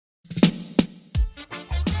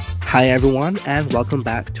Hi everyone and welcome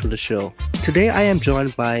back to the show. Today I am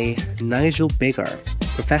joined by Nigel Biggar,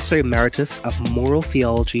 Professor Emeritus of Moral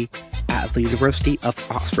Theology at the University of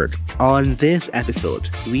Oxford. On this episode,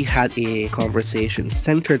 we had a conversation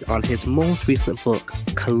centered on his most recent book,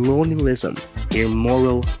 Colonialism, A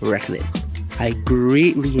Moral Reckoning. I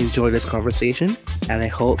greatly enjoyed this conversation and I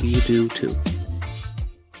hope you do too.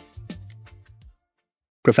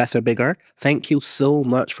 Professor Biggar, thank you so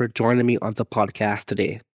much for joining me on the podcast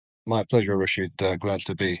today. My pleasure, Rasheed. Glad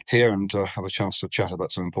to be here and have a chance to chat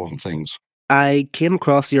about some important things. I came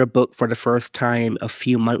across your book for the first time a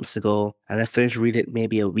few months ago, and I finished reading it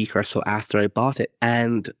maybe a week or so after I bought it.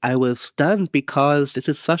 And I was stunned because this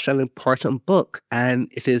is such an important book, and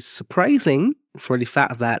it is surprising for the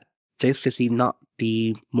fact that this is not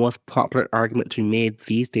the most popular argument to be made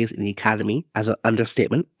these days in the academy, as an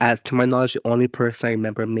understatement. As to my knowledge, the only person I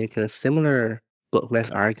remember making a similar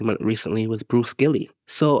book-length argument recently was Bruce Gilley.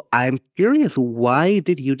 So I'm curious, why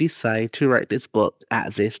did you decide to write this book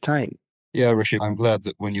at this time? Yeah, Rasheed, I'm glad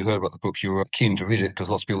that when you heard about the book, you were keen to read it, because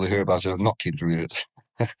lots of people who hear about it are not keen to read it.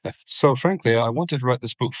 So frankly, I wanted to write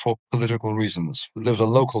this book for political reasons. There was a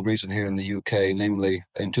local reason here in the UK, namely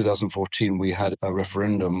in 2014, we had a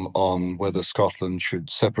referendum on whether Scotland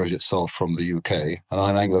should separate itself from the UK. And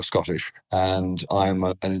I'm Anglo-Scottish, and I'm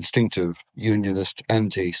an instinctive unionist,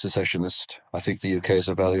 anti-secessionist. I think the UK is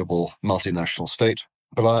a valuable multinational state.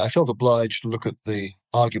 But I felt obliged to look at the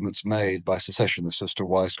arguments made by secessionists as to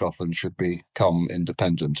why Scotland should become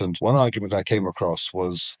independent. And one argument I came across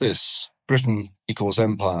was this: Britain equals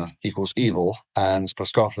empire equals evil, and for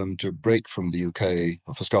Scotland to break from the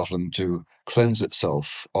UK, for Scotland to cleanse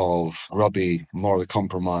itself of grubby, morally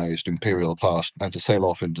compromised imperial past and to sail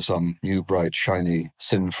off into some new, bright, shiny,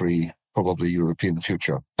 sin-free, probably European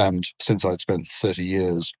future. And since I'd spent 30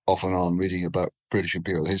 years off and on reading about British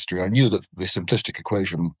imperial history, I knew that the simplistic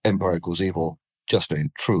equation, empire equals evil, just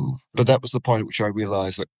ain't true. But that was the point at which I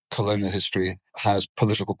realized that colonial history has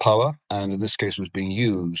political power, and in this case was being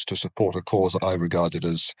used to support a cause that I regarded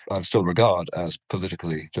as, and still regard as,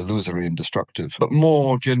 politically delusory and destructive. But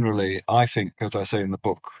more generally, I think, as I say in the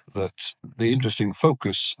book, that the interesting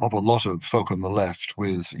focus of a lot of folk on the left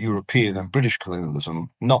with European and British colonialism,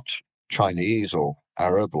 not Chinese or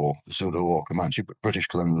Arab or Zulu or Comanche, but British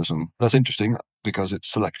colonialism, that's interesting because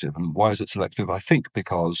it's selective. And why is it selective? I think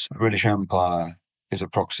because the British Empire is a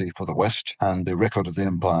proxy for the West, and the record of the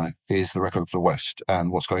Empire is the record of the West. And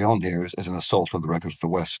what's going on here is an assault on the record of the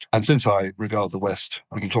West. And since I regard the West,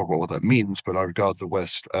 we can talk about what that means, but I regard the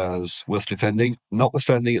West as worth defending,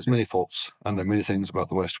 notwithstanding its many faults. And there are many things about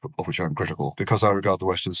the West of which I'm critical. Because I regard the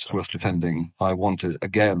West as worth defending, I wanted,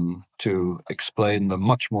 again, to explain the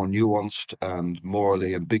much more nuanced and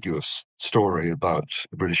morally ambiguous story about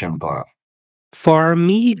the British Empire. For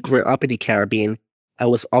me, growing up in the Caribbean, I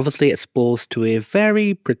was obviously exposed to a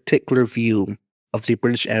very particular view of the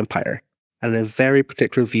British Empire and a very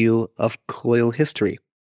particular view of colonial history.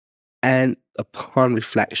 And upon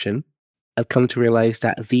reflection, I've come to realize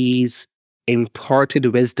that these imparted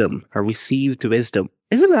wisdom or received wisdom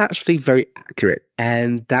isn't actually very accurate.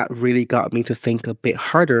 And that really got me to think a bit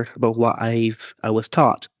harder about what I was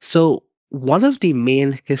taught. So one of the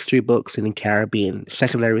main history books in the Caribbean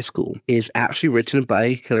secondary school is actually written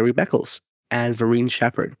by Hilary Beckles and Vereen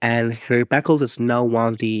Shepherd. And Hilary Beckles is now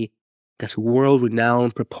one of the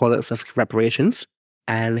world-renowned proponents of reparations.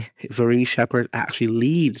 And Vereen Shepherd actually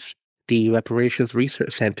leads the Reparations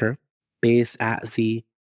Research Center based at the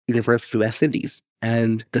University of the West Indies.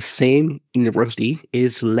 And the same university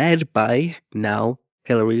is led by now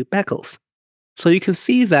Hilary Beckles. So you can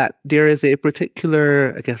see that there is a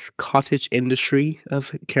particular, cottage industry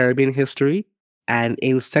of Caribbean history. And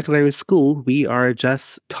in secondary school, we are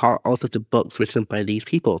just taught out of the books written by these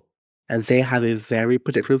people. And they have a very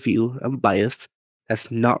particular view and bias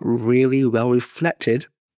that's not really well reflected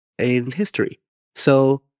in history.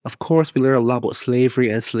 So, of course, we learn a lot about slavery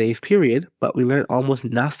and slave period, but we learn almost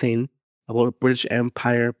nothing about the British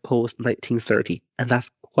Empire post-1930. And that's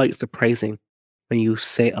quite surprising when you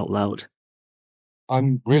say it out loud.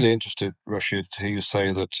 I'm really interested, Rasheed, to hear you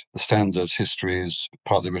say that the standard history is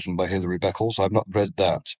partly written by Hilary Beckles. I've not read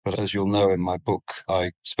that, but as you'll know in my book,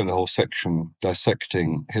 I spent a whole section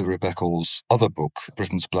dissecting Hilary Beckles' other book,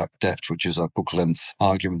 Britain's Black Debt, which is a book-length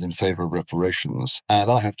argument in favour of reparations. And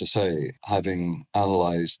I have to say, having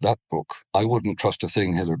analysed that book, I wouldn't trust a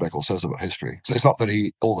thing Hilary Beckles says about history. So it's not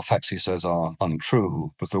that all the facts he says are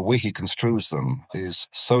untrue, but the way he construes them is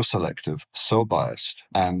so selective, so biased,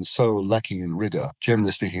 and so lacking in rigour.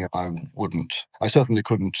 Generally speaking, I certainly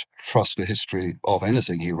couldn't trust the history of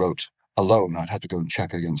anything he wrote alone. I'd have to go and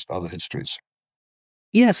check against other histories.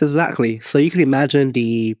 Yes, exactly. So you can imagine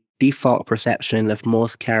the default perception of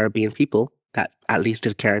most Caribbean people that at least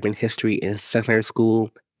did Caribbean history in secondary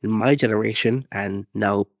school, in my generation, and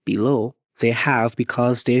now below, they have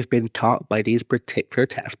because they've been taught by these particular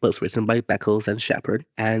textbooks written by Beckles and Shepard,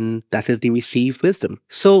 and that is the received wisdom.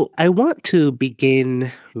 So I want to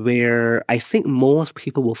begin where I think most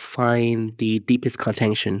people will find the deepest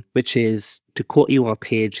contention, which is, to quote you on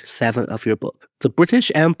page 7 of your book, the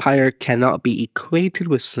British Empire cannot be equated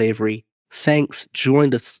with slavery, since during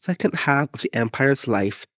the second half of the empire's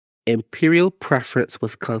life, imperial preference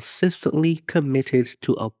was consistently committed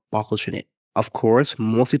to abolishing it. Of course,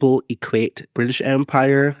 most people equate British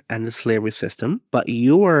Empire and the slavery system, but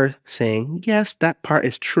you are saying, yes, that part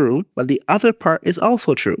is true, but the other part is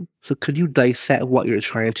also true. So could you dissect what you're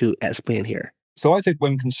trying to explain here? So I think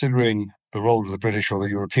when considering the role of the British or the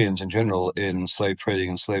Europeans in general in slave trading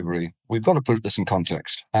and slavery, we've got to put this in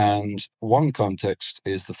context. And one context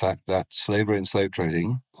is the fact that slavery and slave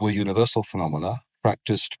trading were universal phenomena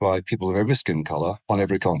practiced by people of every skin color on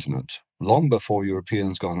every continent. Long before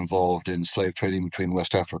Europeans got involved in slave trading between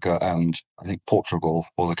West Africa and, I think, Portugal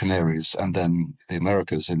or the Canaries, and then the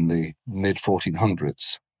Americas in the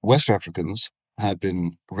mid-1400s, West Africans had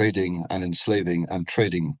been raiding and enslaving and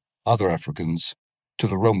trading other Africans to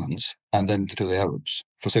the Romans and then to the Arabs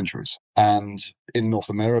for centuries. And in North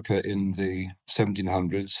America in the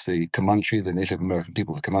 1700s, the Comanche, the Native American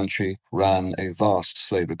people of the Comanche, ran a vast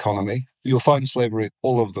slave economy. You'll find slavery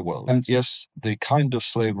all over the world. And yes, the kind of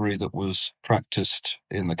slavery that was practiced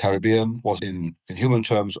in the Caribbean was in human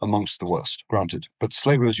terms amongst the worst, granted. But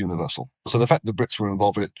slavery is universal. So the fact the Brits were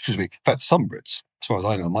involved in it, in fact, some Brits, as far as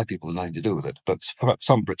I know, my people had nothing to do with it, but in fact,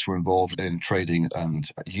 some Brits were involved in trading and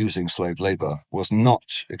using slave labor was not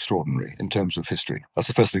extraordinary in terms of history. That's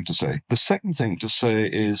the first thing to say. The second thing to say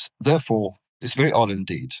is, therefore, it's very odd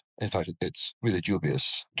indeed. In fact, it's really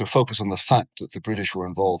dubious to focus on the fact that the British were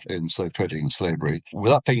involved in slave trading and slavery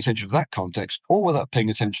without paying attention to that context, or without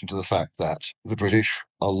paying attention to the fact that the British,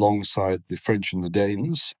 alongside the French and the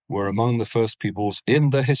Danes, were among the first peoples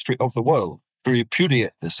in the history of the world to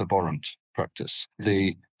repudiate this abhorrent practice.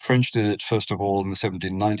 The French did it, first of all, in the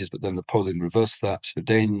 1790s, but then Napoleon reversed that. The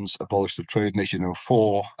Danes abolished the trade in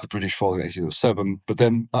 1804, the British followed in 1807. But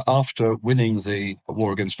then, after winning the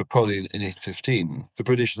war against Napoleon in 1815, the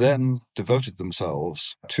British then devoted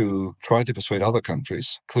themselves to trying to persuade other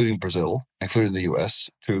countries, including Brazil, including the US,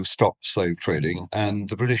 to stop slave trading. And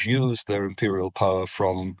the British used their imperial power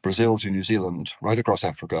from Brazil to New Zealand, right across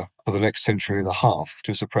Africa, for the next century and a half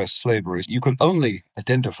to suppress slavery. You can only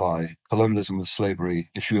identify colonialism with slavery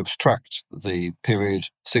if you abstract the period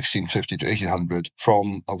 1650 to 1800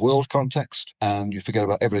 from a world context and you forget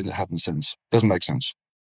about everything that happened since. Doesn't make sense.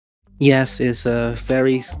 Yes, it's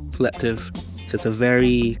very selective. It's a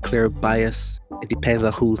very clear bias. It depends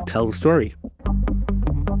on who tells the story.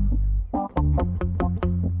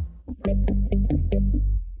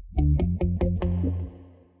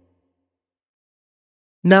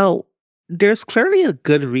 Now, there's clearly a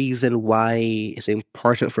good reason why it's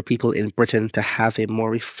important for people in Britain to have a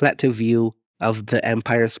more reflective view of the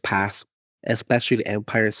empire's past, especially the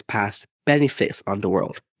empire's past benefits on the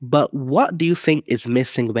world. But what do you think is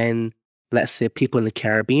missing when, let's say, people in the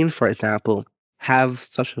Caribbean, for example, have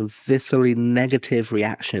such a viscerally negative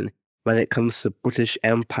reaction when it comes to British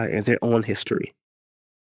Empire and their own history?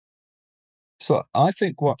 So I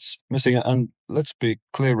think what's missing, and let's be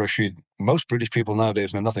clear, Rasheed, most British people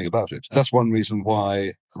nowadays know nothing about it. That's one reason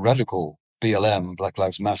why radical BLM, Black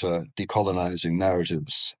Lives Matter, decolonizing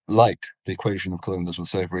narratives, like the equation of colonialism and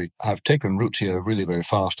slavery, have taken root here really very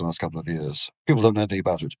fast in the last couple of years. People don't know anything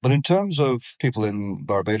about it. But in terms of people in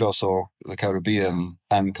Barbados or the Caribbean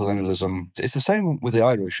and colonialism, it's the same with the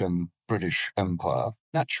Irish and British Empire.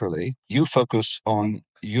 Naturally, you focus on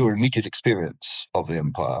your immediate experience of the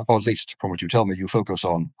empire, or at least from what you tell me, you focus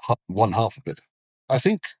on one half of it. I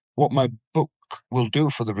think what my book will do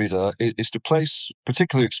for the reader is to place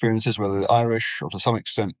particular experiences, whether the Irish or to some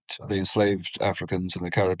extent the enslaved Africans in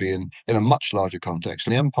the Caribbean, in a much larger context.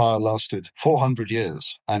 And the empire lasted 400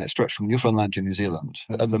 years and it stretched from Newfoundland to New Zealand.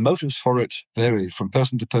 And the motives for it varied from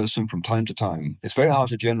person to person, from time to time. It's very hard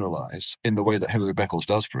to generalize in the way that Henry Beckles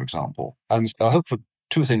does, for example. And I hope for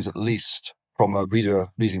two things at least from a reader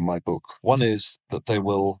reading my book. One is that they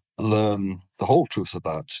will learn the whole truth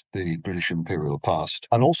about the British imperial past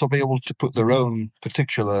and also be able to put their own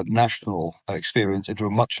particular national experience into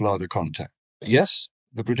a much larger context. Yes,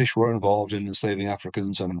 the British were involved in enslaving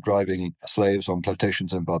Africans and driving slaves on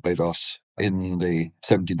plantations in Barbados in the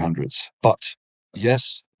 1700s. But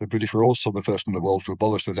yes, The British were also the first in the world to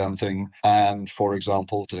abolish the damn thing. And for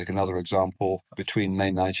example, to take another example, between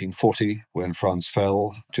May 1940, when France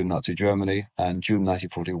fell to Nazi Germany, and June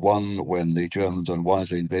 1941, when the Germans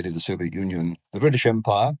unwisely invaded the Soviet Union, the British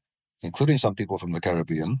Empire, including some people from the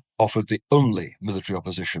Caribbean, offered the only military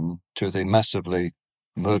opposition to the massively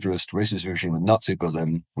murderous racist regime in Nazi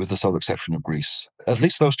Berlin, with the sole exception of Greece. At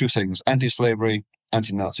least those two things, anti-slavery,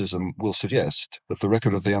 anti-Nazism, will suggest that the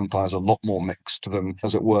record of the empire is a lot more mixed than,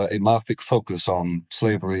 as it were, a myopic focus on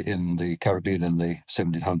slavery in the Caribbean in the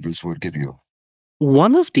 1700s would give you.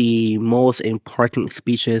 One of the most important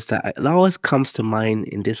speeches that always comes to mind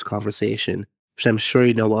in this conversation, which I'm sure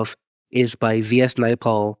you know of, is by V.S.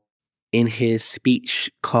 Naipaul in his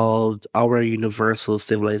speech called Our Universal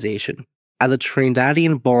Civilization. As a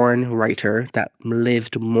Trinidadian-born writer that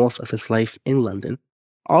lived most of his life in London,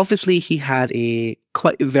 obviously he had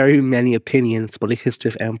quite very many opinions about the history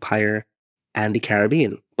of empire and the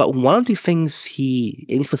Caribbean. But one of the things he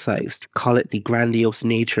emphasized, call it the grandiose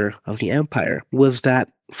nature of the empire, was that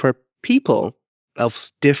for people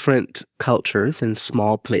of different cultures in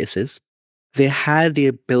small places, they had the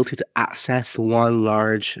ability to access one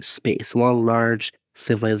large space, one large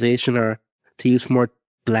civilization, or to use more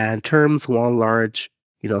bland terms, one large,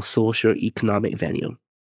 socio-economic venue.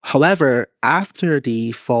 However, after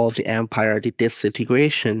the fall of the empire, the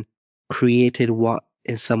disintegration created what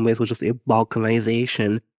in some ways was just a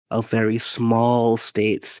balkanization of very small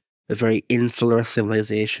states, very insular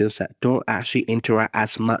civilizations that don't actually interact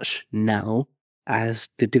as much now as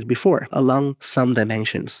they did before, along some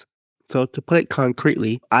dimensions. So to put it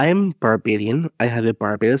concretely, I'm Barbadian. I have a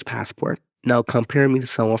Barbados passport. Now compare me to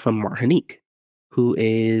someone from Martinique, who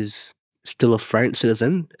is still a French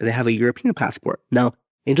citizen, and they have a European passport. Now,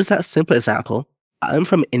 in just that simple example, I'm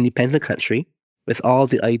from an independent country with all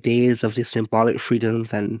the ideas of the symbolic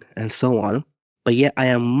freedoms and so on, but yet I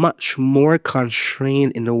am much more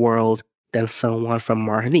constrained in the world than someone from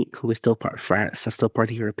Martinique, who is still part of France and still part of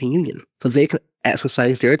the European Union. So they can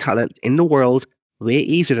exercise their talent in the world way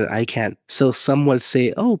easier than I can. So some would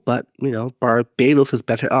say, oh, but, Barbados is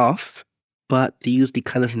better off. But to use the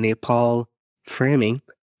kind of Nepal framing,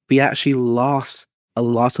 we actually lost a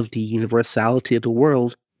lot of the universality of the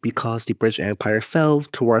world because the British Empire fell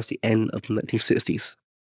towards the end of the 1960s.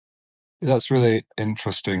 That's really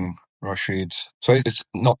interesting, Rasheed. So it's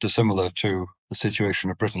not dissimilar to the situation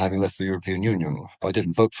of Britain having left the European Union. I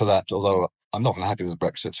didn't vote for that, although I'm not unhappy with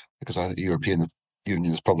Brexit, because I think the European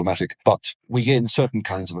Union is problematic. But we gained certain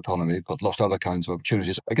kinds of autonomy, but lost other kinds of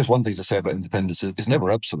opportunities. I guess one thing to say about independence is it's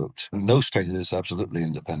never absolute. No state is absolutely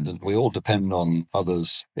independent. We all depend on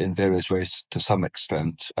others in various ways to some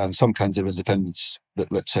extent, and some kinds of independence that,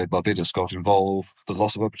 let's say, Barbados got involved, the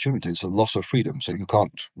loss of opportunities, the loss of freedom. So you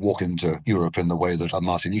can't walk into Europe in the way that a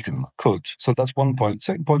Martinican could. So that's one point.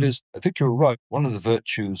 Second point is, I think you're right. One of the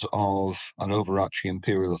virtues of an overarching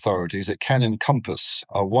imperial authority is it can encompass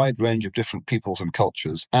a wide range of different peoples and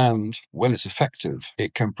cultures. And when it's effective,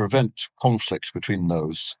 it can prevent conflict between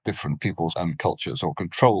those different peoples and cultures, or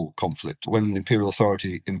control conflict. When an imperial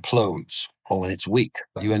authority implodes, or when it's weak,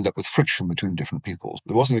 you end up with friction between different peoples.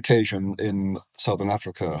 There was an occasion in Southern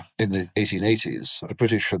Africa in the 1880s. The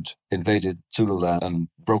British had invaded Zululand and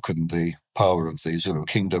broken the power of the Zulu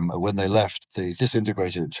kingdom. When they left, they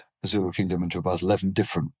disintegrated the Zulu kingdom into about 11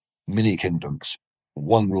 different mini-kingdoms,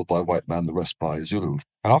 one ruled by white man, the rest by Zulu.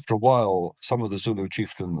 And after a while, some of the Zulu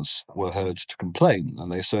chieftains were heard to complain,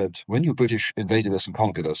 and they said, when you British invaded us and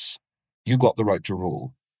conquered us, you got the right to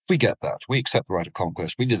rule. We get that. We accept the right of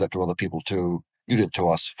conquest. We did that to other people too. You did it to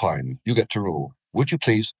us. Fine. You get to rule. Would you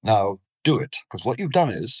please now do it? Because what you've done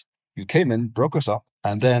is you came in, broke us up,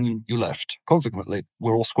 and then you left. Consequently,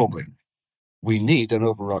 we're all squabbling. We need an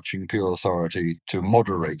overarching imperial authority to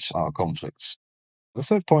moderate our conflicts. The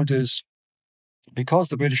third point is, because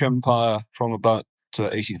the British Empire from about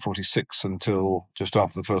 1846 until just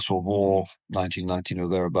after the First World War, 1919 or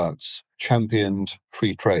thereabouts, championed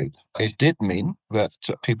free trade. It did mean that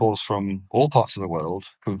peoples from all parts of the world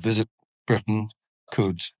could visit Britain,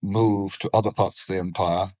 could move to other parts of the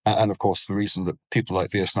empire. And of course, the reason that people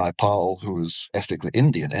like V.S. Naipaul, who is ethnically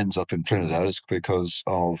Indian, ends up in Trinidad is because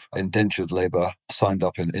of indentured labor signed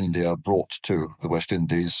up in India, brought to the West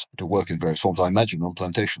Indies to work in various forms, I imagine, on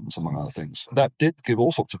plantations, among other things. That did give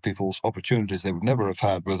all sorts of peoples opportunities they would never have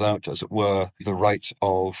had without, as it were, the right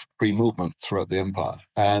of free movement throughout the empire.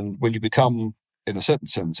 And when you become, in a certain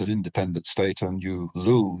sense, an independent state and you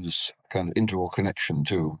lose kind of integral connection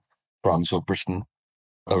to France or Britain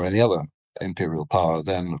or any other imperial power,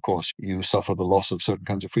 then, of course, you suffer the loss of certain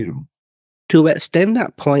kinds of freedom. To extend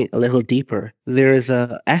that point a little deeper, there is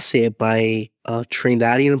an essay by a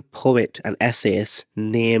Trinidadian poet and essayist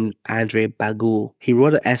named Andre Bagul. He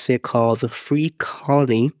wrote an essay called The Free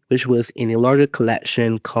Colony, which was in a larger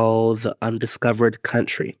collection called The Undiscovered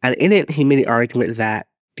Country. And in it, he made the argument that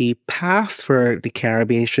the path for the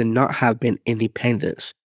Caribbean should not have been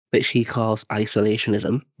independence, which he calls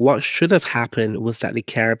isolationism. What should have happened was that the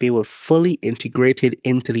Caribbean was fully integrated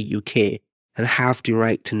into the UK and have the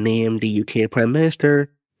right to name the UK Prime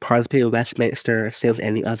Minister, participate in Westminster, same as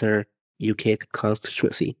any other UK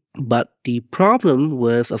constituency. But the problem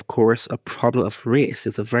was, of course, a problem of race.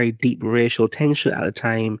 There's a very deep racial tension at the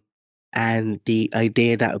time, and the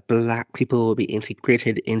idea that black people will be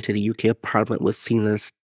integrated into the UK Parliament was seen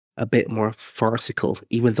as a bit more farcical,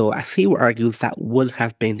 even though I see would argue that would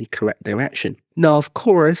have been the correct direction. Now, of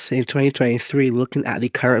course, in 2023, looking at the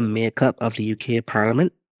current makeup of the UK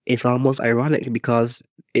Parliament, it's almost ironic because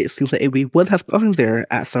it seems like we would have gotten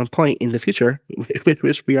there at some point in the future,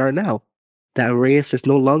 which we are now, that race is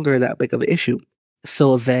no longer that big of an issue.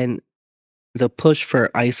 So then the push for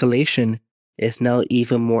isolation is now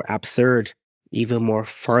even more absurd, even more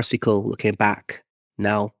farcical looking back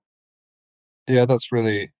now. Yeah, that's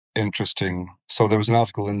really interesting. So there was an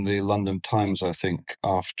article in the London Times, I think,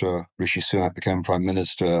 after Rishi Sunak became Prime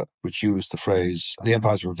Minister, which used the phrase, the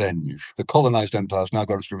empire's revenge. The colonised empire's now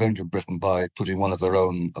got its revenge on Britain by putting one of their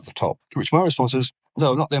own at the top. To which my response is,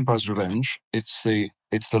 no, not the empire's revenge. It's the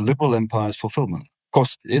liberal empire's fulfilment. Of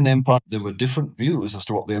course, in the empire, there were different views as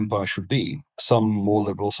to what the empire should be. Some more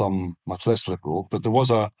liberal, some much less liberal. But there was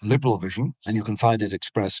a liberal vision, and you can find it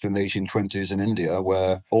expressed in the 1820s in India,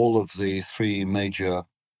 where all of the three major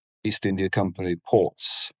East India Company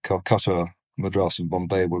ports, Calcutta, Madras, and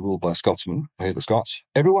Bombay, were ruled by Scotsmen, the Scots.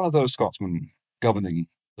 Every one of those Scotsmen governing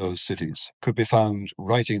those cities could be found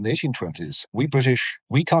writing in the 1820s, we British,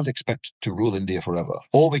 we can't expect to rule India forever.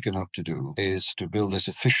 All we can hope to do is to build a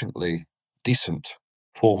sufficiently decent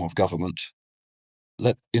form of government,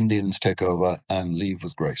 let Indians take over and leave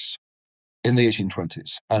with grace. In the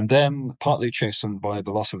 1820s. And then, partly chastened by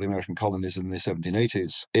the loss of the American colonies in the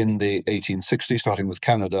 1780s, in the 1860s, starting with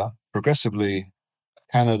Canada, progressively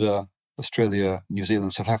Canada, Australia, New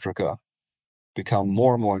Zealand, South Africa become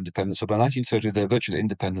more and more independent. So by 1930, they're virtually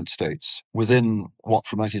independent states within what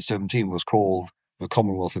from 1917 was called the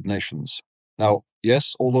Commonwealth of Nations. Now,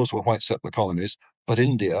 yes, all those were white settler colonies, but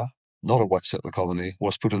India, not a white settler colony,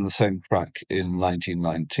 was put on the same track in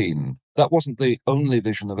 1919. That wasn't the only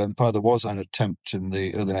vision of empire. There was an attempt in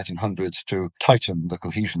the early 1900s to tighten the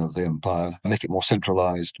cohesion of the empire, make it more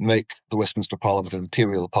centralised, make the Westminster Parliament an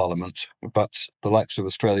imperial parliament. But the likes of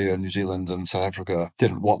Australia, New Zealand and South Africa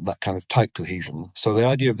didn't want that kind of tight cohesion. So the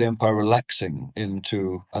idea of the empire relaxing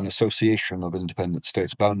into an association of independent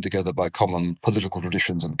states bound together by common political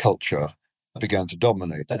traditions and culture began to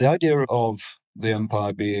dominate. The idea of the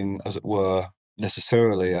empire being, as it were,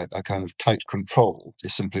 necessarily a kind of tight control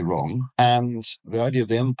is simply wrong. And the idea of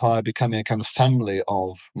the empire becoming a kind of family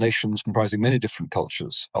of nations comprising many different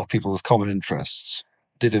cultures, of people with common interests,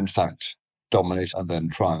 did in fact dominate and then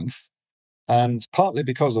triumph. And partly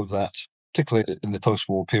because of that, particularly in the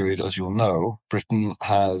post-war period, as you'll know, Britain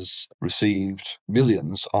has received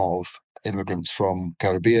millions of immigrants from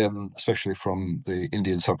Caribbean, especially from the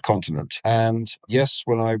Indian subcontinent. And yes,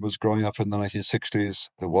 when I was growing up in the 1960s,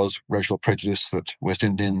 there was racial prejudice that West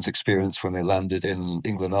Indians experienced when they landed in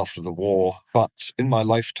England after the war. But in my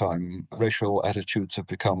lifetime, racial attitudes have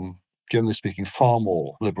become, generally speaking, far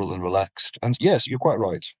more liberal and relaxed. And yes, you're quite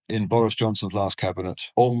right. In Boris Johnson's last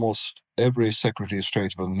cabinet, almost every Secretary of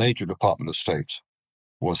State of a major Department of State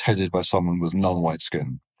was headed by someone with non-white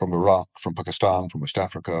skin, from Iraq, from Pakistan, from West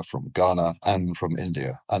Africa, from Ghana, and from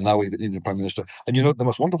India. And now we have an Indian Prime Minister. And you know, the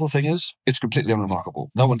most wonderful thing is, it's completely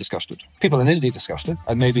unremarkable. No one discussed it. People in India discussed it,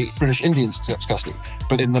 and maybe British Indians discussed it.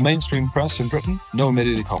 But in the mainstream press in Britain, no one made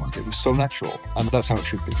any comment. It was so natural, and that's how it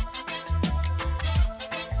should be.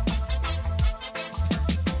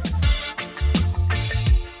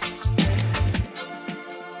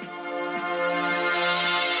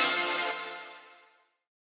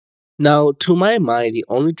 Now, to my mind, the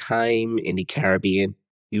only time in the Caribbean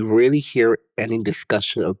you really hear any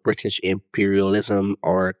discussion of British imperialism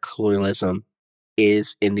or colonialism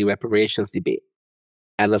is in the reparations debate.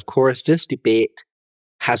 And of course, this debate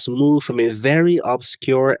has moved from a very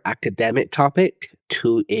obscure academic topic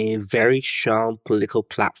to a very strong political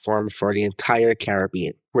platform for the entire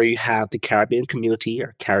Caribbean, where you have the Caribbean Community,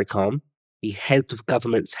 or CARICOM. The heads of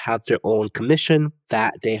governments have their own commission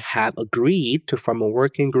that they have agreed to form a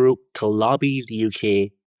working group to lobby the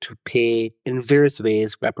UK to pay, in various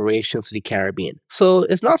ways, reparations to the Caribbean. So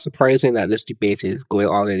it's not surprising that this debate is going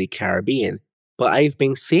on in the Caribbean, but I've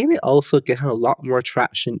been seeing it also getting a lot more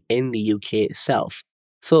traction in the UK itself.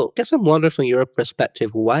 So I guess I'm wondering from your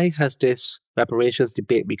perspective, why has this reparations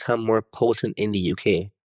debate become more potent in the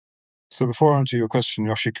UK? So before I answer your question,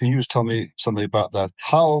 Yoshi, can you just tell me something about that?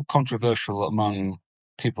 How controversial among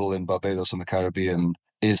people in Barbados and the Caribbean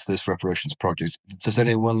is this reparations project? Does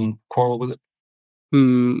anyone quarrel with it?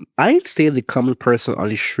 I'd say the common person on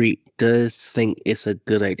the street does think it's a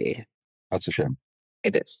good idea. That's a shame.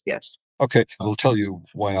 It is, yes. Okay, I'll tell you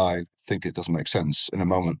why I think it doesn't make sense in a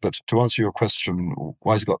moment. But to answer your question,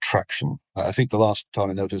 why has it got traction? I think the last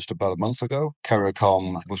time I noticed, about a month ago,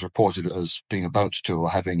 CARICOM was reported as being about to, or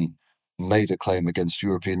having made a claim against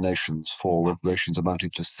European nations for reparations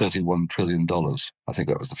amounting to $31 trillion. I think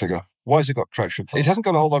that was the figure. Why has it got traction? It hasn't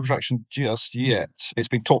got a whole lot of traction just yet. It's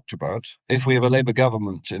been talked about. If we have a Labour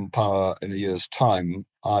government in power in a year's time,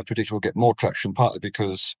 I predict we'll get more traction, partly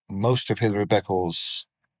because most of Hilary Beckel's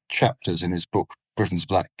chapters in his book, Britain's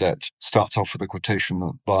Black Debt, starts off with a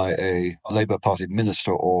quotation by a Labour Party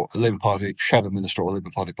minister or a Labour Party shadow minister or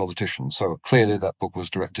Labour Party politician. So clearly that book was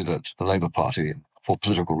directed at the Labour Party for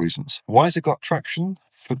political reasons. Why has it got traction?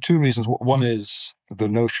 For two reasons. One is the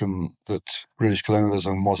notion that British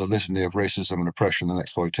colonialism was a litany of racism and oppression and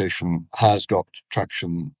exploitation has got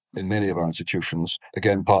traction in many of our institutions.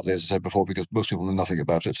 Again, partly, as I said before, because most people know nothing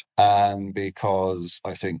about it, and because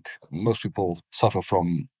I think most people suffer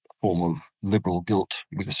from a form of liberal guilt.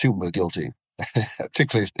 We assume we're guilty.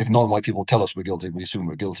 Particularly if non-white people tell us we're guilty, we assume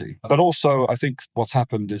we're guilty. But also, I think what's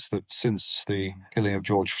happened is that since the killing of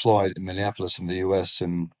George Floyd in Minneapolis in the US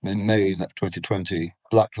in May 2020,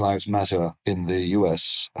 Black Lives Matter in the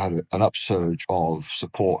US had an upsurge of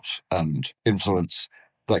support and influence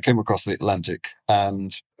that came across the Atlantic,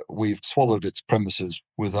 and we've swallowed its premises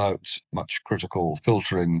without much critical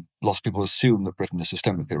filtering. Lots of people assume that Britain is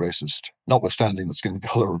systemically racist, notwithstanding the skin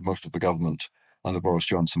colour of most of the government under Boris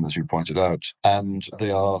Johnson, as you pointed out, and they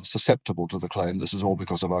are susceptible to the claim this is all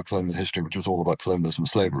because of our colonial history, which was all about colonialism and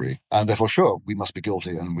slavery. And therefore, sure, we must be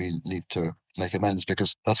guilty and we need to make amends,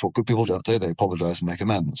 because that's what good people do, don't they? They apologise and make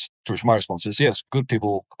amends. To which my response is, yes, good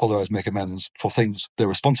people apologise and make amends for things they're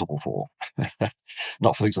responsible for,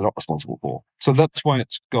 not for things they're not responsible for. So that's why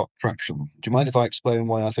it's got traction. Do you mind if I explain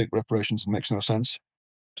why I think reparations makes no sense?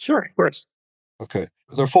 Sure, of course. Okay.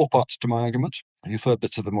 There are four parts to my argument. You've heard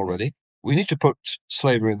bits of them already. We need to put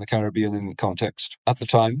slavery in the Caribbean in context. At the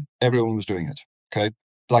time, everyone was doing it. Okay.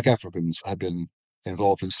 Black Africans had been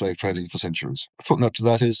involved in slave trading for centuries. A footnote to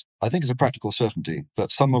that is, I think it's a practical certainty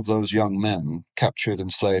that some of those young men captured,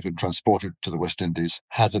 enslaved, and transported to the West Indies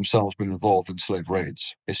had themselves been involved in slave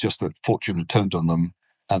raids. It's just that fortune had turned on them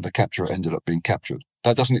and the capturer ended up being captured.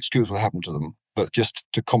 That doesn't excuse what happened to them, but just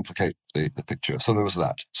to complicate the picture. So there was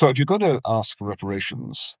that. So if you're going to ask for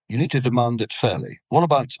reparations, you need to demand it fairly. What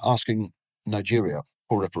about asking Nigeria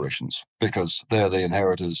for reparations? Because they're the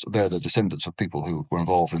inheritors, they're the descendants of people who were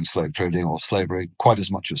involved in slave trading or slavery, quite as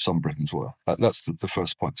much as some Britons were. That's the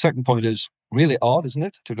first point. Second point is, really odd, isn't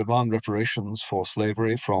it, to demand reparations for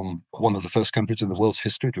slavery from one of the first countries in the world's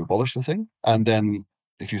history to abolish the thing? And then,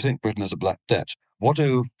 if you think Britain has a black debt, what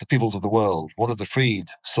do the peoples of the world, what do the freed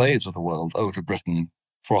slaves of the world owe to Britain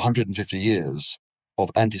for 150 years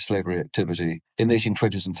of anti-slavery activity? In the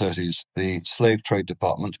 1820s and 30s, the Slave Trade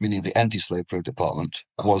Department, meaning the Anti-Slave Trade Department,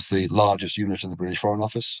 was the largest unit in the British Foreign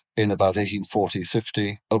Office. In about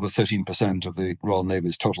 1840-50, over 13% of the Royal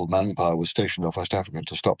Navy's total manpower was stationed off West Africa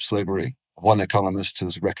to stop slavery. One economist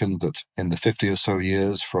has reckoned that in the 50 or so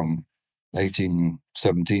years from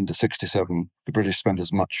 1817 to 67, the British spent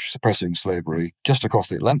as much suppressing slavery just across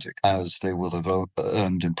the Atlantic as they will have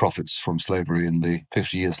earned in profits from slavery in the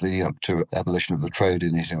 50 years leading up to abolition of the trade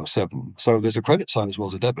in 1807. So there's a credit side as well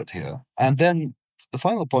to debit here. And then the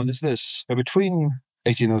final point is this. Between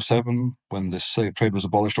 1807, when the slave trade was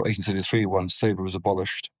abolished, or 1833, when slavery was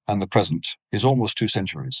abolished, and the present is almost 2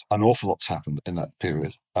 centuries. An awful lot's happened in that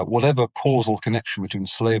period. Whatever causal connection between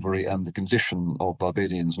slavery and the condition of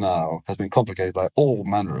Barbadians now has been complicated by all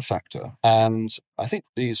manner of factor. And I think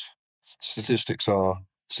these statistics are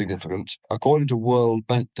significant. According to World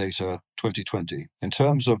Bank data 2020, in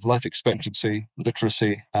terms of life expectancy,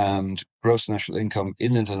 literacy, and gross national income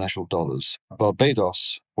in international dollars,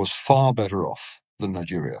 Barbados was far better off than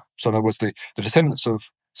Nigeria. So in other words, the descendants of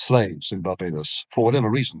slaves in Barbados, for whatever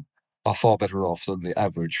reason, are far better off than the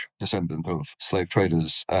average descendant of slave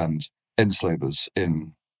traders and enslavers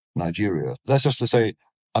in Nigeria. That's just to say,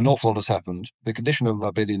 an awful lot has happened. The condition of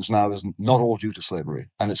Barbadians now is not all due to slavery,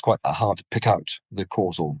 and it's quite hard to pick out the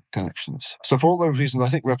causal connections. So for all those reasons, I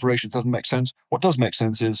think reparations doesn't make sense. What does make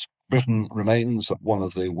sense is Britain remains one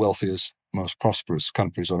of the wealthiest, most prosperous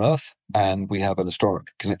countries on earth, and we have an historic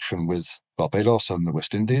connection with Barbados and the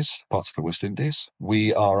West Indies, parts of the West Indies.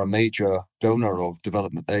 We are a major donor of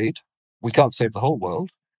development aid. We can't save the whole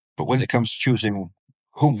world, but when it comes to choosing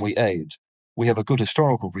whom we aid, we have a good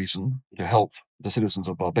historical reason to help the citizens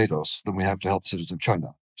of Barbados than we have to help the citizens of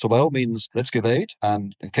China. So by all means, let's give aid.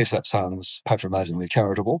 And in case that sounds patronizingly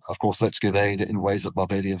charitable, of course, let's give aid in ways that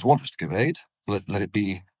Barbadians want us to give aid. Let it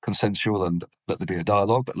be consensual and let there be a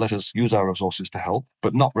dialogue, but let us use our resources to help,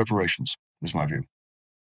 but not reparations, is my view.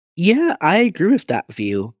 Yeah, I agree with that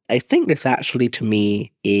view. I think there's actually, to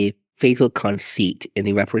me, a fatal conceit in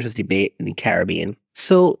the reparations debate in the Caribbean.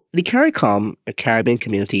 So, the CARICOM, a Caribbean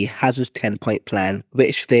community, has this 10-point plan,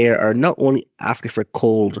 which they are not only asking for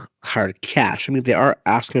cold, hard cash. I mean, they are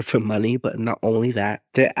asking for money, but not only that,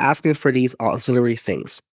 they're asking for these auxiliary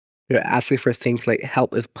things. They're asking for things like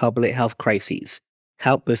help with public health crises,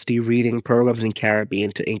 help with the reading programs in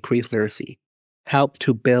Caribbean to increase literacy, help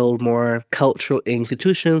to build more cultural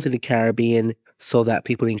institutions in the Caribbean so that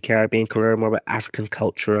people in Caribbean can learn more about African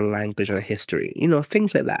culture, language, and history,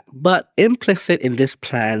 things like that. But implicit in this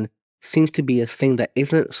plan seems to be a thing that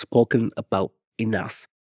isn't spoken about enough.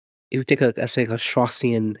 If you take a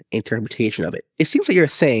Straussian interpretation of it, it seems like you're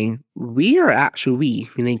saying we,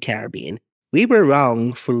 meaning Caribbean, we were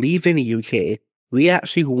wrong for leaving the UK. We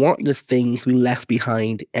actually want the things we left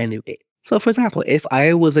behind anyway. So, for example, if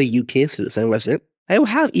I was a UK citizen resident, I would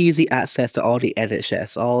have easy access to all the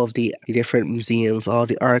NHS, all of the different museums, all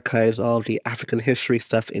the archives, all of the African history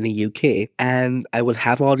stuff in the UK, and I would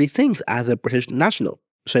have all these things as a British national.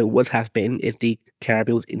 So it would have been if the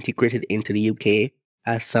Caribbean was integrated into the UK,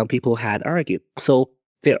 as some people had argued. So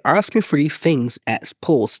they're asking for these things ex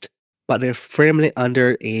post, but they're framing it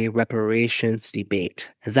under a reparations debate.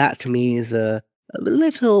 That to me is a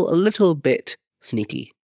little bit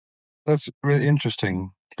sneaky. That's really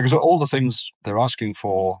interesting because all the things they're asking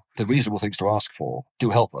for, the reasonable things to ask for, do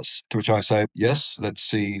help us. To which I say, yes, let's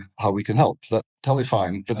see how we can help. That's totally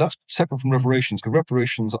fine. But that's separate from reparations, because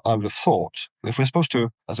reparations, I would have thought, if we're supposed to,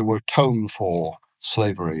 as it were, atone for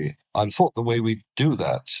slavery, I thought the way we do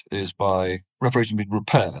that is by reparations being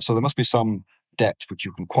repair. So there must be some debt which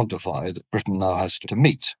you can quantify that Britain now has to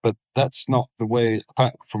meet. But that's not the way,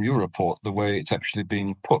 apart from your report, the way it's actually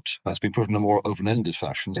being put. That's been put in a more open-ended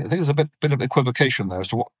fashion. I think there's a bit of equivocation there as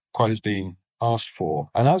to what quite is being asked for.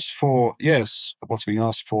 And as for, yes, what's being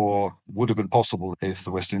asked for would have been possible if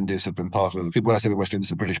the West Indies had been part of, when I say the West Indies,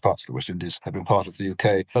 the British parts of the West Indies had been part of the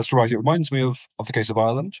UK. That's right. It reminds me of the case of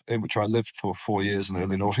Ireland, in which I lived for 4 years in the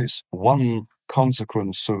early noughties. One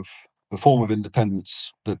consequence of the form of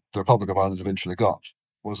independence that the Republic of Ireland eventually got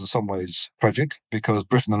was in some ways tragic, because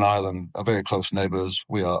Britain and Ireland are very close neighbours.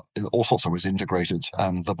 We are in all sorts of ways integrated,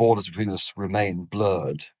 and the borders between us remain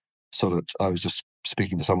blurred. So that I was just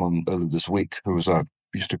speaking to someone earlier this week who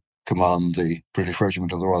used to command the British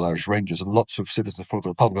Regiment of the Royal Irish Rangers, and lots of citizens from the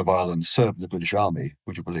Republic of Ireland served in the British Army,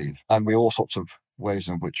 would you believe? And we all sorts of ways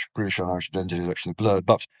in which British and Irish identity is actually blurred.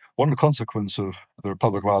 But one of the consequences of the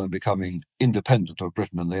Republic of Ireland becoming independent of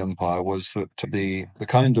Britain and the Empire was that the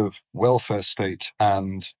kind of welfare state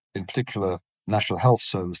and, in particular, national health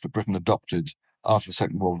service that Britain adopted after the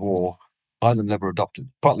Second World War, Ireland never adopted,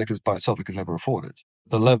 partly because by itself it could never afford it.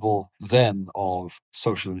 The level then of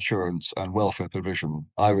social insurance and welfare provision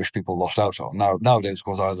Irish people lost out on. Nowadays, of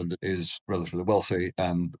course, Ireland is relatively wealthy,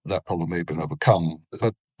 and that problem may have been overcome.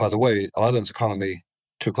 But by the way, Ireland's economy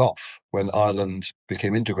took off when Ireland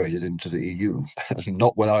became integrated into the EU,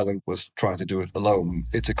 not when Ireland was trying to do it alone.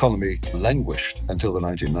 Its economy languished until the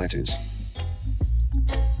 1990s.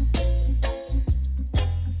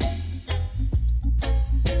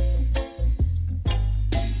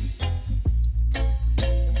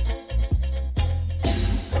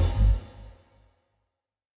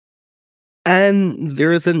 And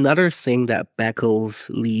there is another thing that Beckles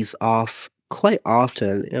leaves off quite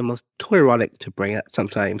often, almost too ironic to bring up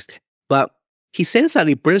sometimes. But he says that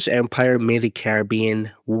the British Empire made the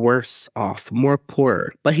Caribbean worse off, more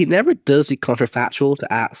poorer. But he never does the counterfactual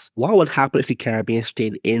to ask what would happen if the Caribbean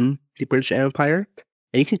stayed in the British Empire.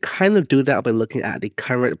 And you can kind of do that by looking at the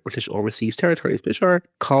current British overseas territories, which are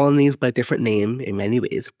colonies by different name in many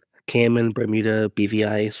ways. Cayman, Bermuda,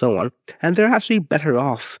 BVI, so on. And they're actually better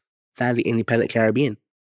off than the independent Caribbean.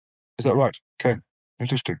 Is that right? Okay,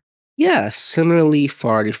 interesting. Yeah, similarly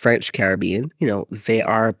for the French Caribbean, they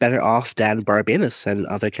are better off than Barbados and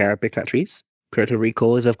other Caribbean countries. Puerto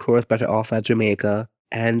Rico is, of course, better off than Jamaica.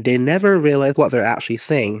 and they never realize what they're actually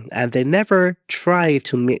saying, and they never try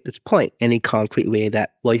to make this point in a concrete way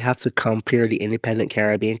that, well, you have to compare the independent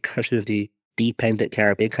Caribbean countries with the dependent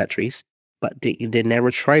Caribbean countries, but they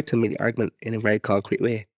never try to make the argument in a very concrete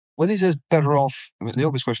way. When he says better off, I mean, the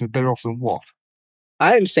obvious question is better off than what?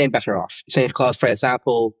 I'm saying better off. Saying because, for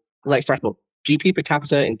example, GDP per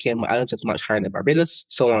capita in Cayman Islands is much higher than Barbados,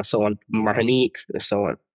 so on and so on, Martinique, and so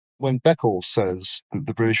on. When Beckles says that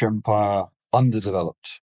the British Empire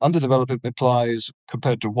underdeveloped implies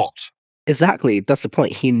compared to what? Exactly, that's the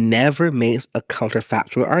point. He never makes a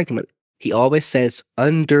counterfactual argument. He always says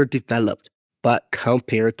underdeveloped, but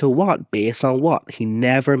compared to what? Based on what? He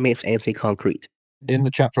never makes anything concrete. In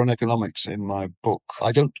the chapter on economics in my book,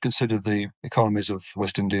 I don't consider the economies of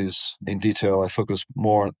West Indies in detail. I focus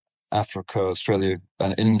more on Africa, Australia,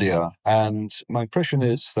 and India. And my impression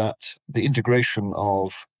is that the integration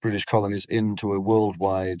of British colonies into a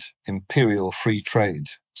worldwide imperial free trade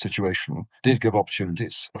situation did give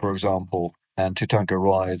opportunities. For example, and Titanka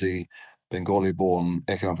Roy, the Bengali-born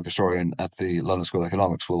economic historian at the London School of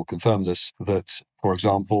Economics, will confirm this, that, for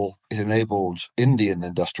example, it enabled Indian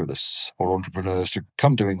industrialists or entrepreneurs to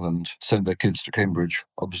come to England, send their kids to Cambridge,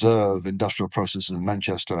 observe industrial processes in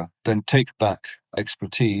Manchester, then take back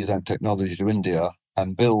expertise and technology to India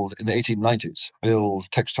and build, in the 1890s, build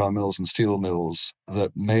textile mills and steel mills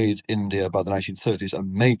that made India, by the 1930s, a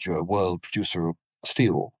major world producer of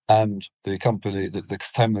steel. And the company, the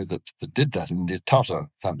family that did that, in the Tata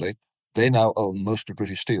family, they now own most of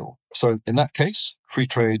British Steel. So in that case, free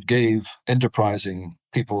trade gave enterprising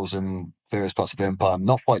peoples in various parts of the empire,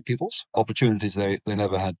 not white peoples, opportunities they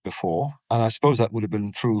never had before. And I suppose that would have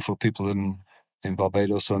been true for people in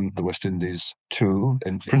Barbados and the West Indies too,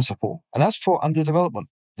 in principle. And as for underdevelopment,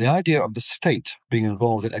 the idea of the state being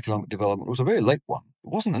involved in economic development was a very late one. It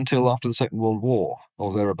wasn't until after the Second World War,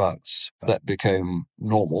 or thereabouts, that became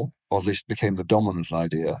normal, or at least became the dominant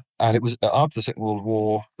idea. And it was after the Second World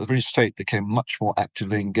War, the British state became much more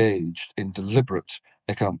actively engaged in deliberate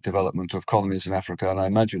economic development of colonies in Africa, and I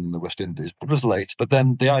imagine in the West Indies. It was late, but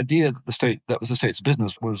then the idea that that was the state's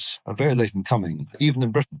business was a very late in coming, even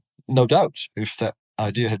in Britain. No doubt, if that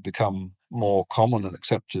idea had become more common and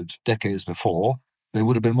accepted decades before, there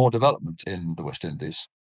would have been more development in the West Indies.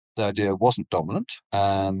 The idea wasn't dominant,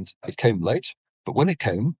 and it came late. But when it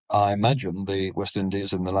came, I imagine the West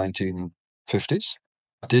Indies in the 1950s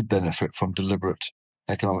did benefit from deliberate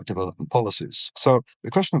economic development policies. So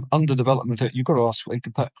the question of underdevelopment, you've got to ask in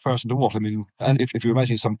comparison to what? I mean, and if you're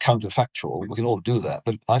imagining some counterfactual, we can all do that.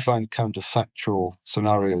 But I find counterfactual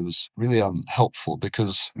scenarios really unhelpful,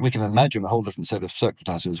 because we can imagine a whole different set of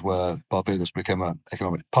circumstances where Barbados became an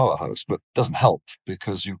economic powerhouse, but it doesn't help,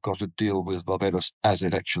 because you've got to deal with Barbados as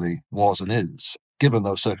it actually was and is. Given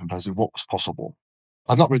those circumstances, what was possible?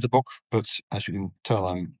 I've not read the book, but as you can tell,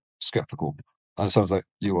 I'm skeptical. And it sounds like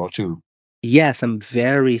you are too. Yes, I'm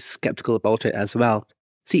very skeptical about it as well.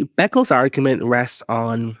 See, Beckles' argument rests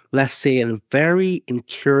on, let's say, a very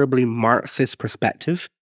incurably Marxist perspective,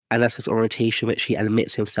 and that's his orientation, which he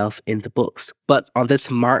admits himself in the books. But on this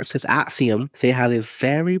Marxist axiom, they have a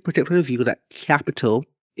very particular view that capital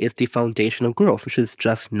is the foundation of growth, which is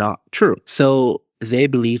just not true. So they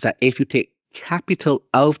believe that if you take capital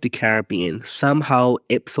out of the Caribbean, somehow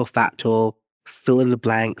ipso facto, fill in the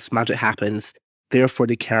blanks, magic happens. Therefore,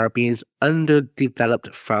 the Caribbean is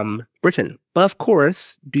underdeveloped from Britain. But of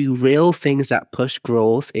course, the real things that push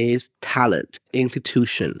growth is talent,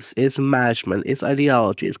 institutions, is management, is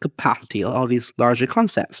ideology, is capacity, all these larger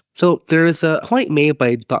concepts. So there is a point made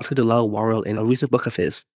by Dr. Delal Warrell in a recent book of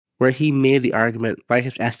his, where he made the argument by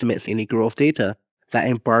his estimates in the growth data that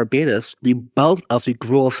in Barbados, the bulk of the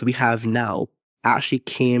growth we have now actually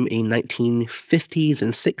came in 1950s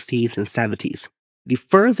and 60s and 70s. The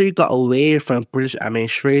further you got away from British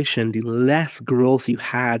administration, the less growth you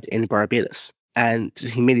had in Barbados. And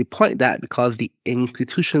he made a point that because the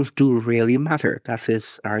institutions do really matter. That's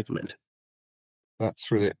his argument.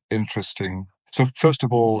 That's really interesting. So first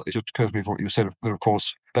of all, it just occurs to me from what you said, that of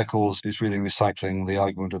course, Beckles is really recycling the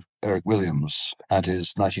argument of Eric Williams and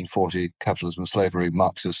his 1940 Capitalism and Slavery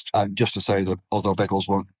Marxist. And just to say that although Beckles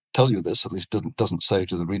won't tell you this, at least doesn't say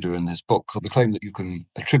to the reader in his book, the claim that you can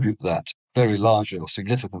attribute that very largely or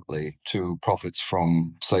significantly to profits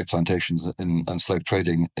from slave plantations and slave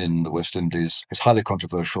trading in the West Indies is highly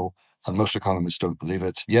controversial, and most economists don't believe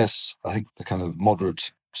it. Yes, I think the kind of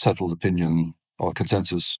moderate, settled opinion or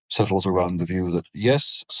consensus settles around the view that,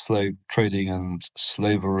 yes, slave trading and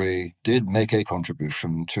slavery did make a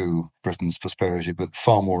contribution to Britain's prosperity, but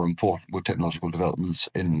far more important were technological developments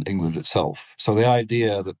in England itself. So the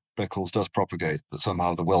idea that Beckles does propagate that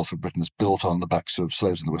somehow the wealth of Britain is built on the backs of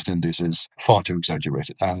slaves in the West Indies is far too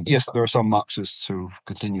exaggerated. And yes, there are some Marxists who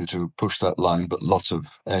continue to push that line, but lots of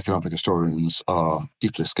economic historians are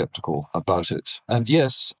deeply skeptical about it. And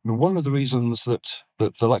yes, one of the reasons that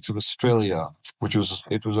the likes of Australia,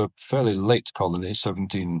 it was a fairly late colony,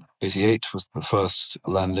 1788 was the first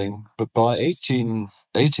landing, but by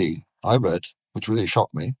 1880, I read, which really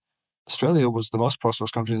shocked me, Australia was the most prosperous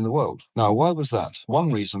country in the world. Now, why was that?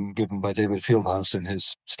 One reason given by David Fieldhouse in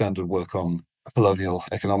his standard work on colonial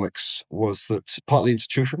economics was that partly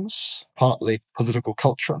institutions, partly political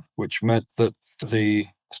culture, which meant that the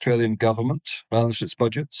Australian government balanced its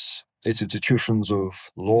budgets, its institutions of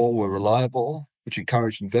law were reliable, which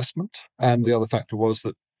encouraged investment. And the other factor was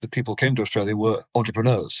that the people who came to Australia were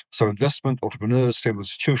entrepreneurs. So investment, entrepreneurs, stable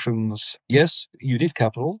institutions. Yes, you need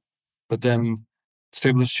capital, but then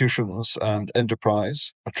stable institutions and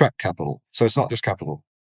enterprise attract capital. So it's not just capital.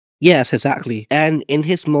 Yes, exactly. And in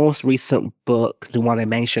his most recent book, the one I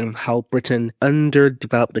mentioned, How Britain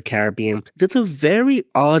Underdeveloped the Caribbean, it's a very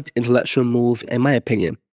odd intellectual move, in my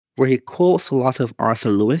opinion, where he quotes a lot of Arthur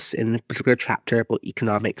Lewis in a particular chapter about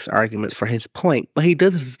economics arguments for his point, but he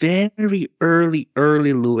does very early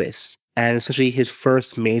Lewis. And essentially his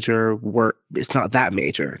first major work, it's not that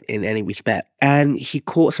major in any respect. And he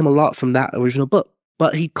quotes him a lot from that original book.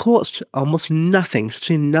 But he quotes almost nothing,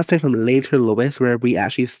 essentially nothing from later Lewis, where we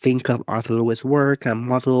actually think of Arthur Lewis' work and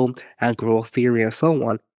model and growth theory and so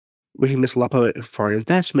on, where he makes a lot about foreign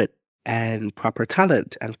investment and proper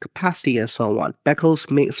talent and capacity and so on. Beckles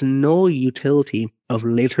makes no utility of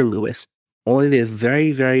later Lewis, only the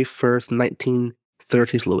very first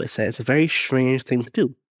 1930s Lewis. And it's a very strange thing to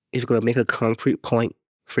do if you're going to make a concrete point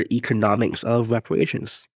for economics of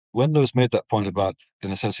reparations. When Lewis made that point about the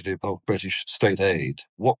necessity of British state aid,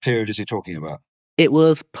 what period is he talking about? It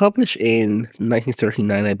was published in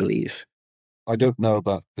 1939, I believe. I don't know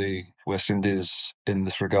about the West Indies in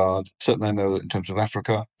this regard. Certainly I know that in terms of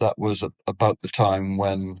Africa, that was about the time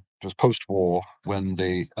when it was post-war, when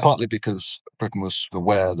partly because Britain was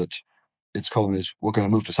aware that its colonies were going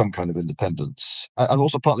to move to some kind of independence. And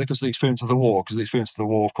also partly because of the experience of the war, because the experience of the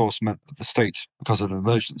war, of course, meant that the state, because of an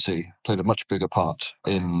emergency, played a much bigger part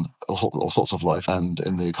in all sorts of life and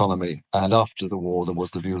in the economy. And after the war, there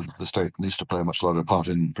was the view that the state needs to play a much larger part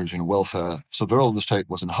in provision of welfare. So the role of the state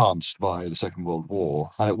was enhanced by the Second World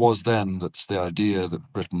War. And it was then that the idea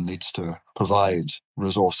that Britain needs to provide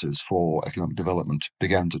resources for economic development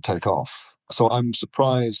began to take off. So I'm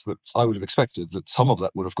surprised that I would have expected that some of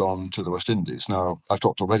that would have gone to the West Indies. Now, I've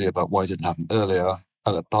talked already about why it didn't happen earlier,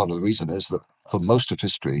 and part of the reason is that for most of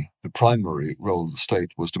history, the primary role of the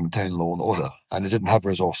state was to maintain law and order, and it didn't have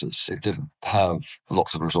resources. It didn't have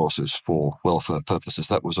lots of resources for welfare purposes.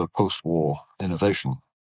 That was a post-war innovation.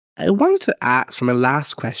 I wanted to ask for my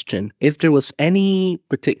last question if there was any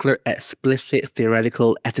particular explicit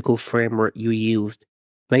theoretical ethical framework you used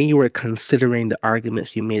when you were considering the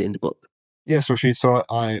arguments you made in the book. Yes, Rasheed. So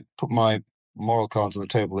I put my moral cards on the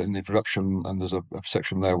table in the introduction, and there's a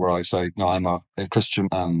section there where I say, no, I'm a Christian,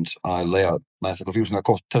 and I lay out my ethical views. And of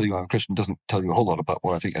course, telling you I'm a Christian doesn't tell you a whole lot about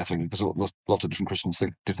what I think ethically, because lots of different Christians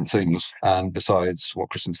think different things. And besides, what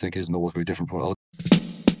Christians think isn't always very different from what others.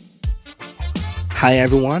 Hi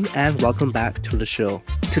everyone, and welcome back to the show.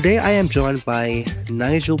 Today I am joined by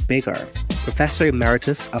Nigel Biggar, Professor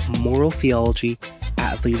Emeritus of Moral Theology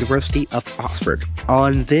at the University of Oxford.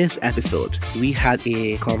 On this episode, we had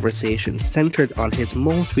a conversation centered on his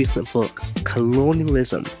most recent book,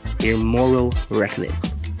 Colonialism, A Moral Reckoning.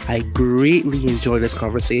 I greatly enjoyed this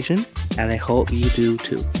conversation, and I hope you do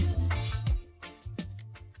too.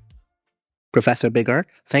 Professor Biggar,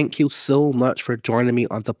 thank you so much for joining me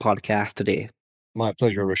on the podcast today. My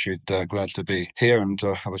pleasure, Rasheed. Glad to be here and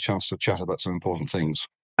have a chance to chat about some important things.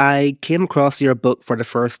 I came across your book for the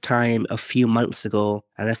first time a few months ago,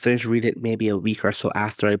 and I finished reading it maybe a week or so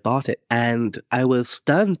after I bought it. And I was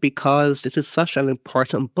stunned because this is such an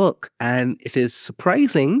important book, and it is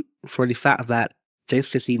surprising for the fact that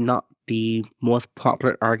this is not the most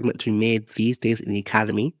popular argument to be made these days in the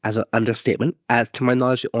academy, as an understatement. As to my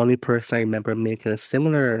knowledge, the only person I remember making a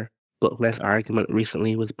similar book-length argument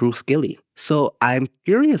recently was Bruce Gilley. So I'm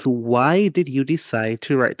curious, why did you decide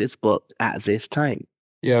to write this book at this time?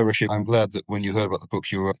 Yeah, Rasheed, I'm glad that when you heard about the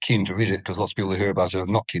book, you were keen to read it, because lots of people who hear about it are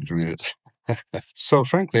not keen to read it. So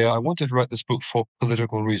frankly, I wanted to write this book for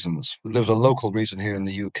political reasons. There was a local reason here in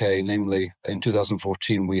the UK, namely in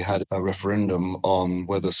 2014, we had a referendum on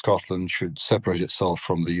whether Scotland should separate itself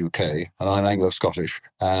from the UK. And I'm Anglo-Scottish,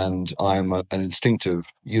 and I'm an instinctive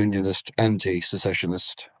unionist,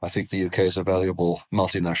 anti-secessionist. I think the UK is a valuable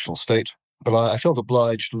multinational state. But I felt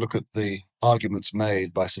obliged to look at the arguments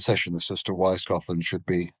made by secessionists as to why Scotland should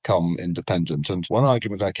become independent. And one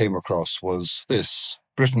argument I came across was this: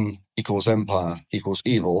 Britain equals empire equals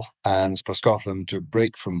evil, and for Scotland to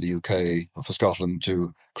break from the UK, or for Scotland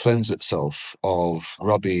to cleanse itself of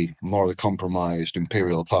grubby, morally compromised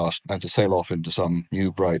imperial past and to sail off into some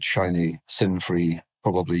new, bright, shiny, sin-free,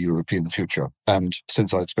 probably European future. And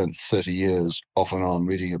since I'd spent 30 years off and on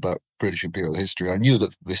reading about British imperial history, I knew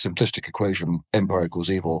that the simplistic equation, empire equals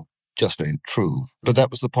evil, just ain't true. But that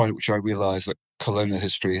was the point at which I realized that colonial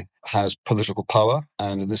history has political power,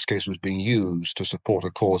 and in this case was being used to support a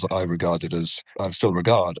cause that I regarded as, I still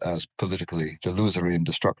regard as, politically delusory and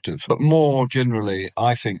destructive. But more generally,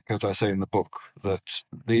 I think, as I say in the book, that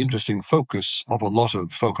the interesting focus of a lot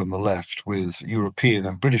of folk on the left with European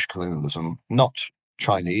and British colonialism, not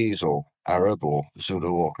Chinese or Arab or Zulu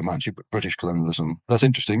or Comanche, but British colonialism, that's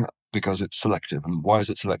interesting because it's selective. And why is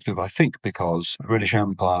it selective? I think because the British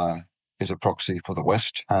Empire is a proxy for the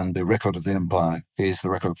West, and the record of the Empire is the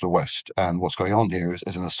record of the West. And what's going on here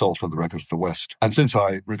is an assault on the record of the West. And since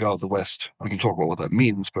I regard the West, we can talk about what that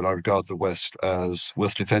means, but I regard the West as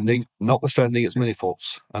worth defending, notwithstanding its many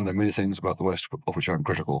faults. And there are many things about the West of which I'm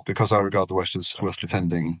critical. Because I regard the West as worth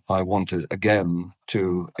defending, I wanted, again,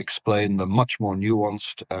 to explain the much more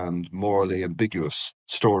nuanced and morally ambiguous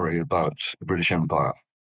story about the British Empire.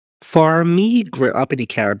 For me, growing up in the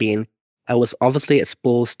Caribbean, I was obviously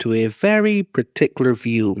exposed to a very particular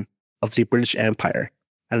view of the British Empire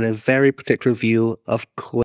and a very particular view of